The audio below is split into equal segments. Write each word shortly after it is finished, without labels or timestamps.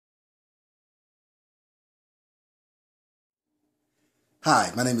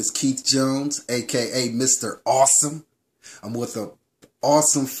Hi, my name is Keith Jones, aka Mr. Awesome. I'm with an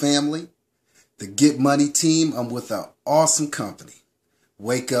awesome family, the Get Money team. I'm with an awesome company.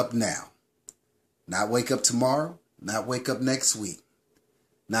 Wake up now. Not wake up tomorrow, not wake up next week,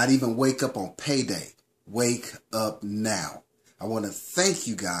 not even wake up on payday. Wake up now. I want to thank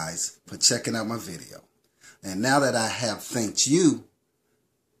you guys for checking out my video. And now that I have thanked you,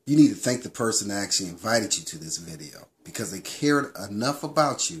 you need to thank the person that actually invited you to this video, because they cared enough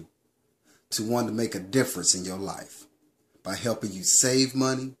about you to want to make a difference in your life by helping you save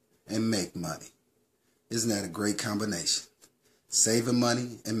money and make money. Isn't that a great combination? Saving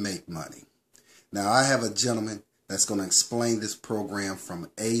money and make money. Now, I have a gentleman that's going to explain this program from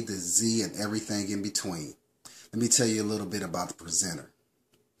A to Z and everything in between. Let me tell you a little bit about the presenter.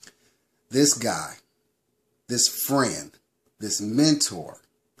 This guy, this friend, this mentor,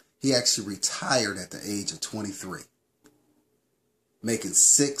 he actually retired at the age of 23. Making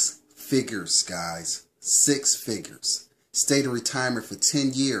 6 figures, guys. 6 figures. Stayed in retirement for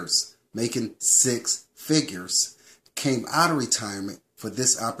 10 years, making 6 figures. Came out of retirement for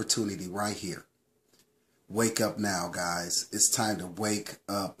this opportunity right here. Wake up now, guys. It's time to wake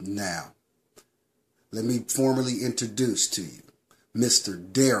up now. Let me formally introduce to you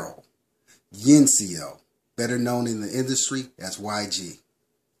Mr. Daryl, Yenceo, better known in the industry as YG.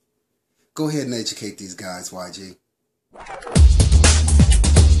 Go ahead and educate these guys, YG.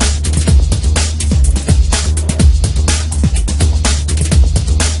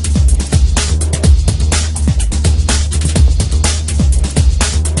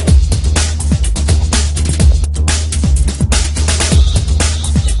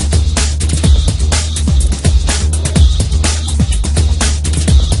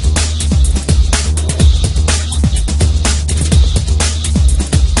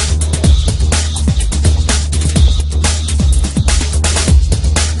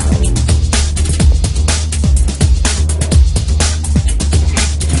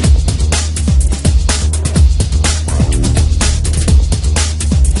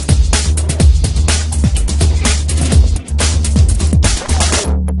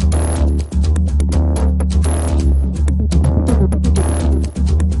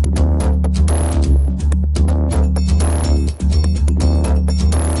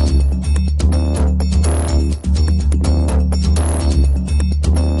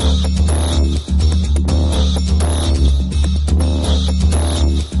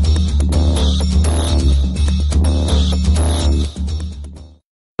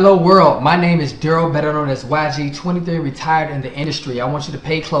 Hello world, my name is Daryl, better known as YG, 23, retired in the industry. I want you to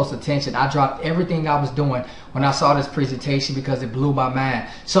pay close attention. I dropped everything I was doing when I saw this presentation because it blew my mind.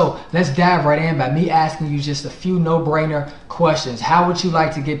 So let's dive right in by me asking you just a few no-brainer questions. How would you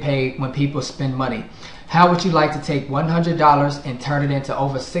like to get paid when people spend money? How would you like to take $100 and turn it into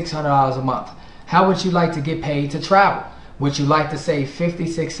over $600 a month? How would you like to get paid to travel? Would you like to save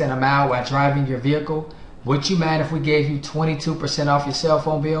 56 cents a mile while driving your vehicle? Would you mind if we gave you 22% off your cell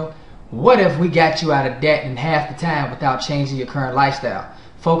phone bill? What if we got you out of debt in half the time without changing your current lifestyle?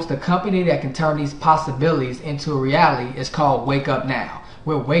 Folks, the company that can turn these possibilities into a reality is called Wake Up Now.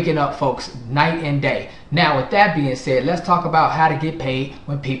 We're waking up folks night and day. Now, with that being said, let's talk about how to get paid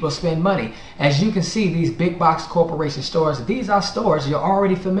when people spend money. As you can see, these big box corporation stores, these are stores you're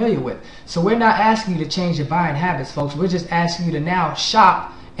already familiar with. So we're not asking you to change your buying habits, folks. We're just asking you to now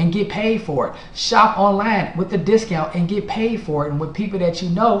shop and get paid for it. Shop online with the discount and get paid for it. And with people that you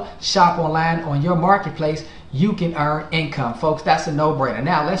know shop online on your marketplace, you can earn income. Folks, that's a no-brainer.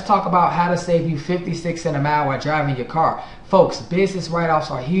 Now, let's talk about how to save you 56 cents a mile while driving your car. Folks, business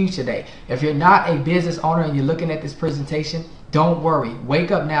write-offs are huge today. If you're not a business owner and you're looking at this presentation, don't worry. Wake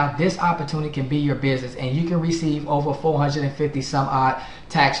up now. This opportunity can be your business, and you can receive over 450 some odd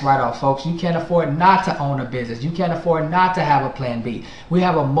tax write-offs. Folks, you can't afford not to own a business. You can't afford not to have a plan B. We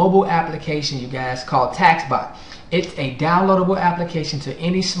have a mobile application, you guys, called TaxBot. It's a downloadable application to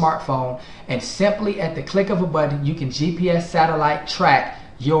any smartphone, and simply at the click of a button, you can GPS satellite track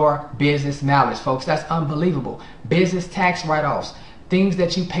your business mileage. Folks, that's unbelievable. Business tax write-offs. Things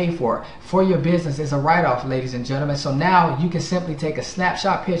that you pay for your business is a write-off, ladies and gentlemen. So now you can simply take a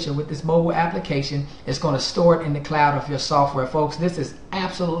snapshot picture with this mobile application. It's going to store it in the cloud of your software. Folks, this is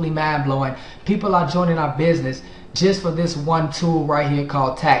absolutely mind-blowing. People are joining our business just for this one tool right here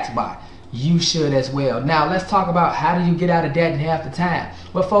called TaxBot. You should as well. Now let's talk about how do you get out of debt in half the time.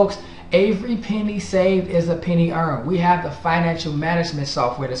 Well, folks, every penny saved is a penny earned. We have the financial management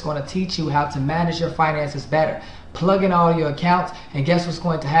software that's going to teach you how to manage your finances better. Plug in all your accounts, and guess what's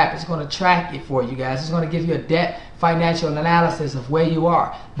going to happen? It's going to track it for you guys. It's going to give you a debt financial analysis of where you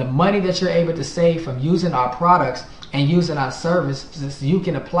are. The money that you're able to save from using our products and using our services, you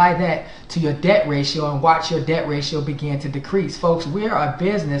can apply that to your debt ratio and watch your debt ratio begin to decrease. Folks, we are a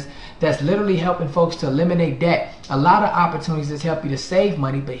business that's literally helping folks to eliminate debt. A lot of opportunities is help you to save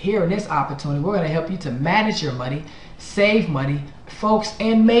money, but here in this opportunity, we're going to help you to manage your money, save money, folks,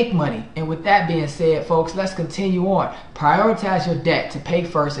 and make money. And with that being said, folks, let's continue on. Prioritize your debt to pay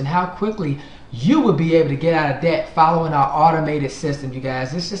first, and how quickly you will be able to get out of debt following our automated system, you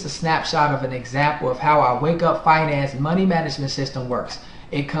guys. This is just a snapshot of an example of how our Wake Up Finance money management system works.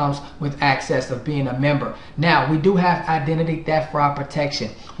 It comes with access of being a member. Now, we do have identity theft for our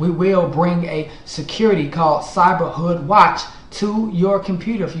protection. We will bring a security called Cyber Hood Watch to your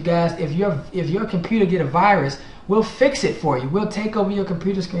computer. If you guys, if your computer get a virus, we'll fix it for you. We'll take over your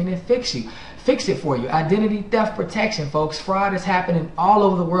computer screen and fix it for you. Identity theft protection, folks. Fraud is happening all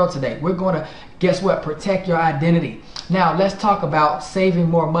over the world today. We're going to, guess what, protect your identity. Now, let's talk about saving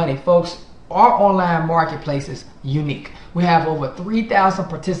more money, folks. Our online marketplace is unique. We have over 3,000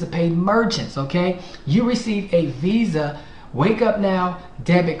 participating merchants, okay? You receive a Visa WakeUpNow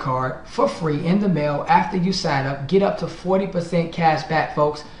debit card for free in the mail after you sign up. Get up to 40% cash back,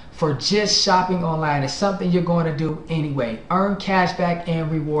 folks, for just shopping online. It's something you're going to do anyway. Earn cash back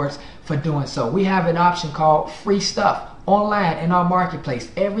and rewards for doing so. We have an option called free stuff online in our marketplace.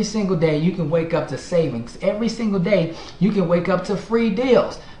 Every single day you can wake up to savings. Every single day you can wake up to free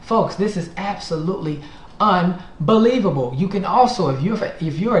deals. Folks, this is absolutely unbelievable. You can also, if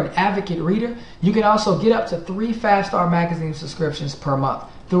you're an advocate reader, you can also get up to 3 5-star magazine subscriptions per month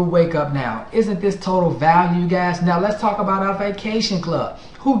through WakeUpNow. Isn't this total value, guys? Now let's talk about our vacation club.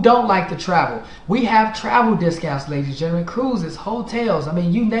 Who don't like to travel? We have travel discounts, ladies and gentlemen. Cruises, hotels, I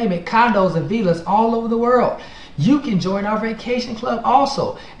mean, you name it, condos and villas all over the world. You can join our vacation club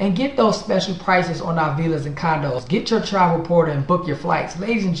also and get those special prices on our villas and condos. Get your travel portal and book your flights.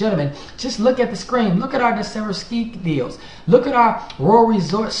 Ladies and gentlemen, just look at the screen. Look at our December ski deals. Look at our Royal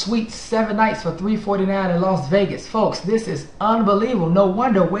Resort Suites 7 nights for $349 in Las Vegas. Folks, this is unbelievable. No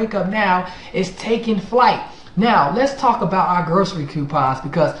wonder WakeUpNow is taking flight. Now, let's talk about our grocery coupons,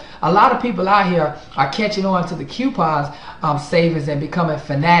 because a lot of people out here are catching on to the coupons savings and becoming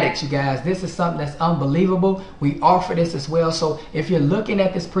fanatics, you guys. This is something that's unbelievable. We offer this as well. So if you're looking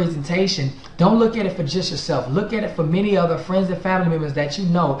at this presentation, don't look at it for just yourself. Look at it for many other friends and family members that you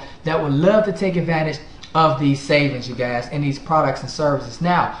know that would love to take advantage of these savings, you guys, and these products and services.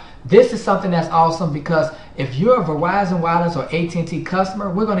 Now, this is something that's awesome, because if you're a Verizon Wireless or AT&T customer,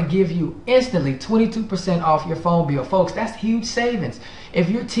 we're going to give you instantly 22% off your phone bill. Folks, that's huge savings. If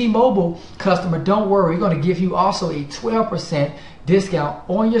you're a T-Mobile customer, don't worry. We're going to give you also a 12% discount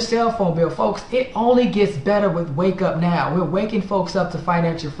on your cell phone bill. Folks, it only gets better with WakeUpNow. We're waking folks up to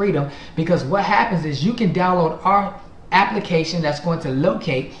financial freedom, because what happens is you can download our application that's going to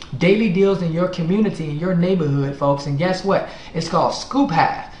locate daily deals in your community, in your neighborhood, folks. And guess what? It's called Scoop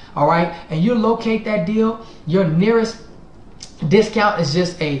Hive. All right, and you locate that deal. Your nearest discount is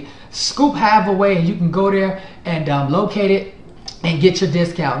just a scoop hive away, and you can go there and locate it and get your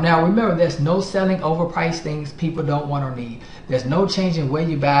discount. Now remember, there's no selling overpriced things people don't want or need. There's no changing where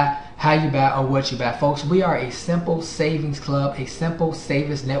you buy, how you buy, or what you buy. Folks, we are a simple savings club, a simple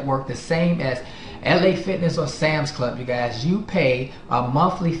savings network, the same as LA Fitness or Sam's Club, you guys. You pay a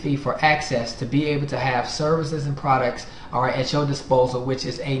monthly fee for access to be able to have services and products, all right, at your disposal, which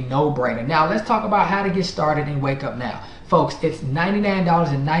is a no-brainer. Now, let's talk about how to get started in WakeUpNow. Folks, it's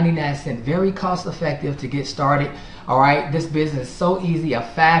 $99.99, very cost-effective to get started, all right? This business is so easy, a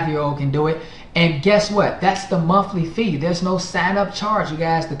 5-year-old can do it. And guess what? That's the monthly fee. There's no sign-up charge, you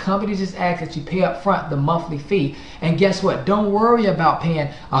guys. The company just asks that you pay up front the monthly fee. And guess what? Don't worry about paying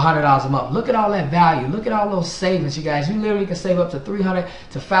 $100 a month. Look at all that value. Look at all those savings, you guys. You literally can save up to $300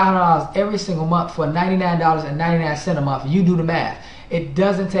 to $500 every single month for $99.99 a month. You do the math. It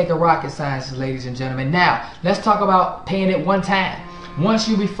doesn't take a rocket science, ladies and gentlemen. Now, let's talk about paying it one time. Once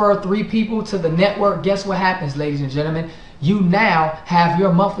you refer 3 people to the network, guess what happens, ladies and gentlemen? You now have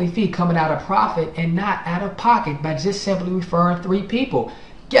your monthly fee coming out of profit and not out of pocket by just simply referring 3 people.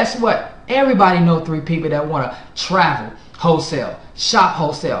 Guess what? Everybody knows 3 people that want to travel wholesale, shop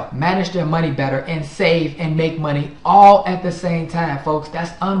wholesale, manage their money better, and save and make money all at the same time, folks.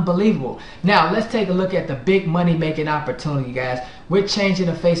 That's unbelievable. Now, let's take a look at the big money making opportunity, guys. We're changing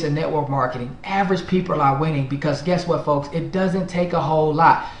the face of network marketing. Average people are winning, because guess what, folks? It doesn't take a whole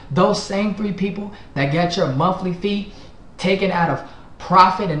lot. Those same 3 people that get your monthly fee taken out of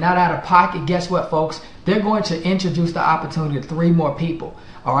profit and not out of pocket, guess what, folks? They're they're going to introduce the opportunity to 3 more people.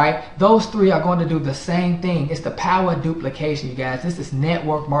 All right, those 3 are going to do the same thing. It's the power of duplication, you guys. This is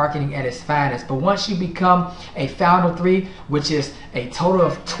network marketing at its finest. But once you become a founder 3, which is a total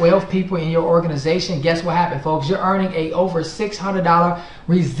of 12 people in your organization, guess what happened, folks? You're earning a over $600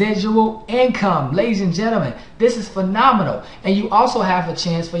 residual income. Ladies and gentlemen, this is phenomenal. And you also have a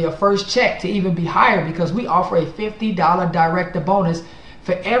chance for your first check to even be higher, because we offer a $50 director bonus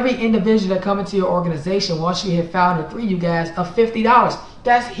for every individual that come into your organization. Once you hit founder 3, you guys, of $50.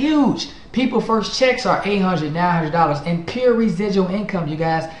 That's huge. People first checks are $800, $900 in pure residual income, you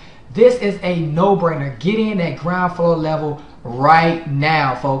guys. This is a no-brainer. Get in at ground floor level right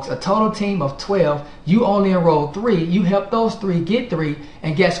now, folks. A total team of 12. You only enroll 3. You help those 3 get 3.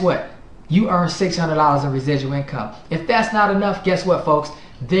 And guess what? You earn $600 in residual income. If that's not enough, guess what, folks?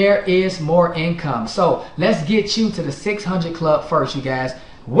 There is more income. So let's get you to the 600 club first, you guys.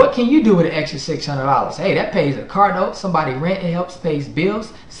 What can you do with an extra $600? Hey, that pays a car note, somebody rent, it helps pays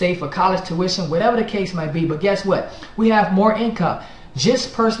bills, save for college tuition, whatever the case might be. But guess what? We have more income.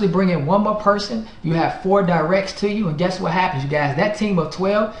 Just personally bring in 1 more person, you have 4 directs to you, and guess what happens, you guys? That team of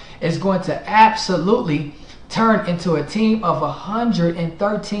 12 is going to absolutely turn into a team of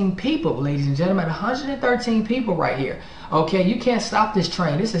 113 people, ladies and gentlemen. 113 people right here. Okay, you can't stop this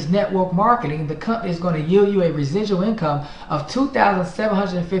train. This is network marketing. The company is going to yield you a residual income of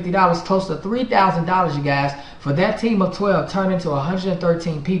 $2,750, close to $3,000, you guys, for that team of 12 turn into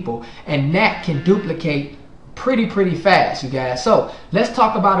 113 people, and that can duplicate pretty fast, you guys. So let's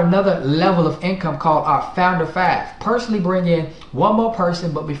talk about another level of income called our Founder 5. Personally bring in 1 more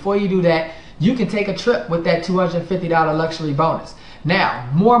person, but before you do that, you can take a trip with that $250 luxury bonus. Now,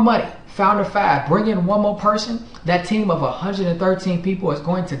 more money. Founder 5, bring in 1 more person. That team of 113 people is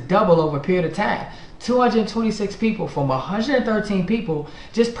going to double over a period of time. 226 people from 113 people,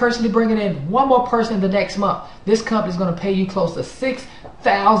 just personally bringing in 1 more person the next month. This company is going to pay you close to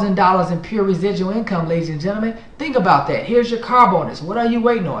 $6,000 in pure residual income, ladies and gentlemen. Think about that. Here's your car bonus. What are you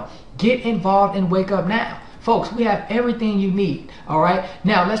waiting on? Get involved and wake up now. Folks, we have everything you need. All right.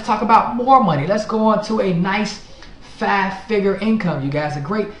 Now let's talk about more money. Let's go on to a nice 5-figure income, you guys. A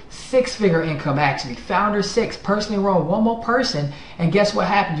great 6-figure income, actually. Founder 6, personally enroll 1 more person, and guess what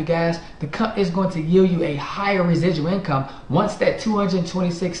happens, you guys? The company is going to yield you a higher residual income once that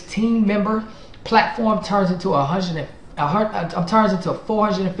 226 team member platform turns into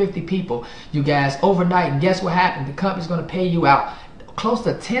 450 people, you guys, overnight. And guess what happened? The company is going to pay you out close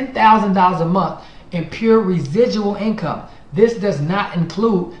to $10,000 a month in pure residual income. This does not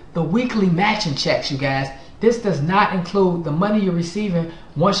include the weekly matching checks, you guys. This does not include the money you're receiving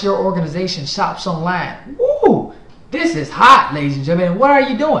once your organization shops online. Woo! This is hot, ladies and gentlemen. What are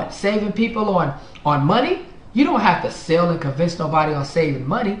you doing? Saving people on money? You don't have to sell and convince nobody on saving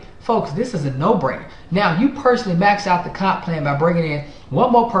money. Folks, this is a no-brainer. Now, you personally max out the comp plan by bringing in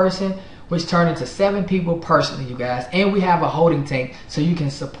 1 more person, which turned into 7 people personally, you guys. And we have a holding tank so you can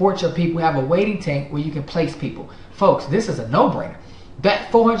support your people. We have a waiting tank where you can place people. Folks, this is a no-brainer.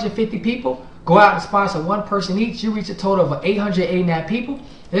 That 450 people, go out and sponsor 1 person each. You reach a total of 889 people.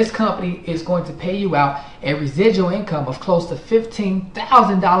 This company is going to pay you out a residual income of close to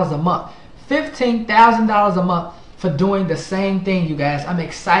 $15,000 a month. $15,000 a month for doing the same thing, you guys. I'm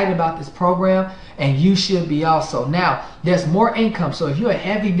excited about this program, and you should be also. Now, there's more income. So if you're a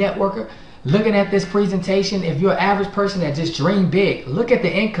heavy networker, looking at this presentation, if you're an average person that just dream big, look at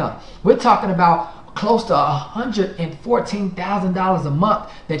the income. We're talking about close to $114,000 a month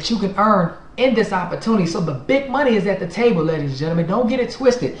that you can earn in this opportunity. So the big money is at the table, ladies and gentlemen. Don't get it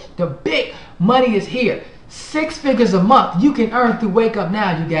twisted. The big money is here. 6 figures a month you can earn through Wake Up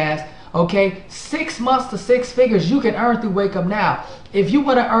Now, you guys. Okay, 6 months to 6 figures you can earn through Wake Up Now. If you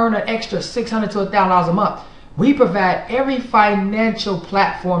want to earn an extra $600 to $1,000 a month, we provide every financial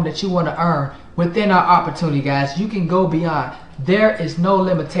platform that you want to earn within our opportunity, guys. You can go beyond. There is no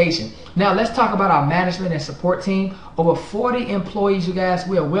limitation. Now let's talk about our management and support team. Over 40 employees, you guys.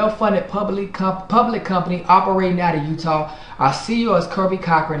 We are a well-funded public company operating out of Utah. Our CEO is Kirby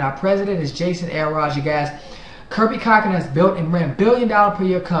Cochran. Our president is Jason Elrod, you guys. Kirby Cochran has built and ran billion-dollar per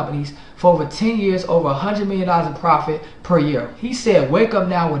year companies for over 10 years, over $100 million in profit per year. He said Wake Up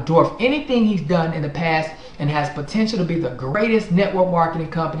Now would dwarf anything he's done in the past and has potential to be the greatest network marketing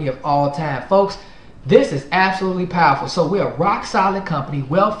company of all time. Folks, this is absolutely powerful. So we're a rock solid company,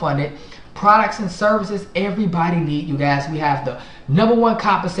 well funded, products and services everybody need, you guys. We have the #1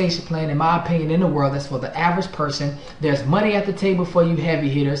 compensation plan, in my opinion, in the world. That's for the average person. There's money at the table for you heavy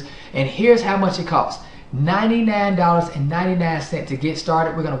hitters, and here's how much it costs. $99.99 to get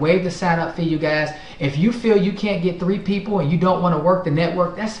started. We're going to waive the sign up fee, you guys. If you feel you can't get 3 people and you don't want to work the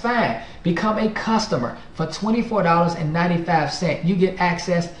network, that's fine. Become a customer for $24.95. You get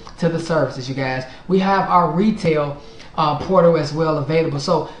access to the services, you guys. We have our retail portal as well available.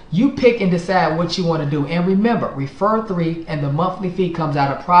 So you pick and decide what you want to do. And remember, refer 3 and the monthly fee comes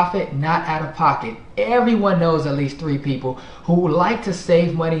out of profit, not out of pocket. Everyone knows at least 3 people who like to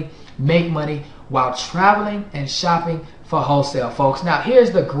save money, make money while traveling and shopping for wholesale, folks. Now,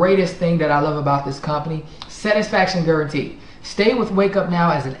 here's the greatest thing that I love about this company: satisfaction guaranteed. Stay with Wake Up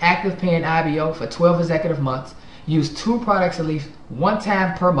Now as an active paying IBO for 12 consecutive months. Use 2 products at least 1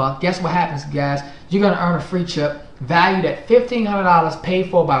 time per month. Guess what happens, guys? You're going to earn a free trip valued at $1,500 paid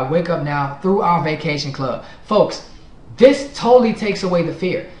for by Wake Up Now through our vacation club. Folks, this totally takes away the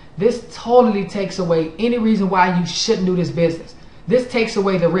fear. This totally takes away any reason why you shouldn't do this business. This takes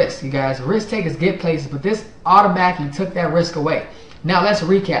away the risk, you guys. Risk takers get places, but this automatically took that risk away. Now let's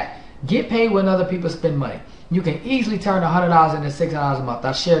recap. Get paid when other people spend money. You can easily turn $100 into $600 a month.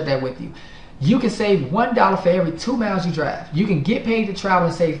 I shared that with you. You can save $1 for every 2 miles you drive. You can get paid to travel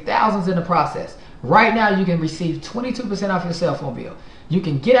and save thousands in the process. Right now, you can receive 22% off your cell phone bill. You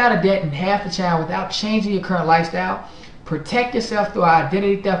can get out of debt in half the time without changing your current lifestyle. Protect yourself through our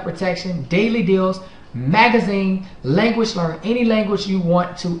identity theft protection, daily deals, magazine, language, learn any language you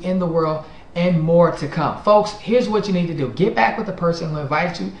want to in the world, and more to come. Folks, here's what you need to do. Get back with the person who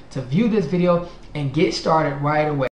invited you to view this video and get started right away.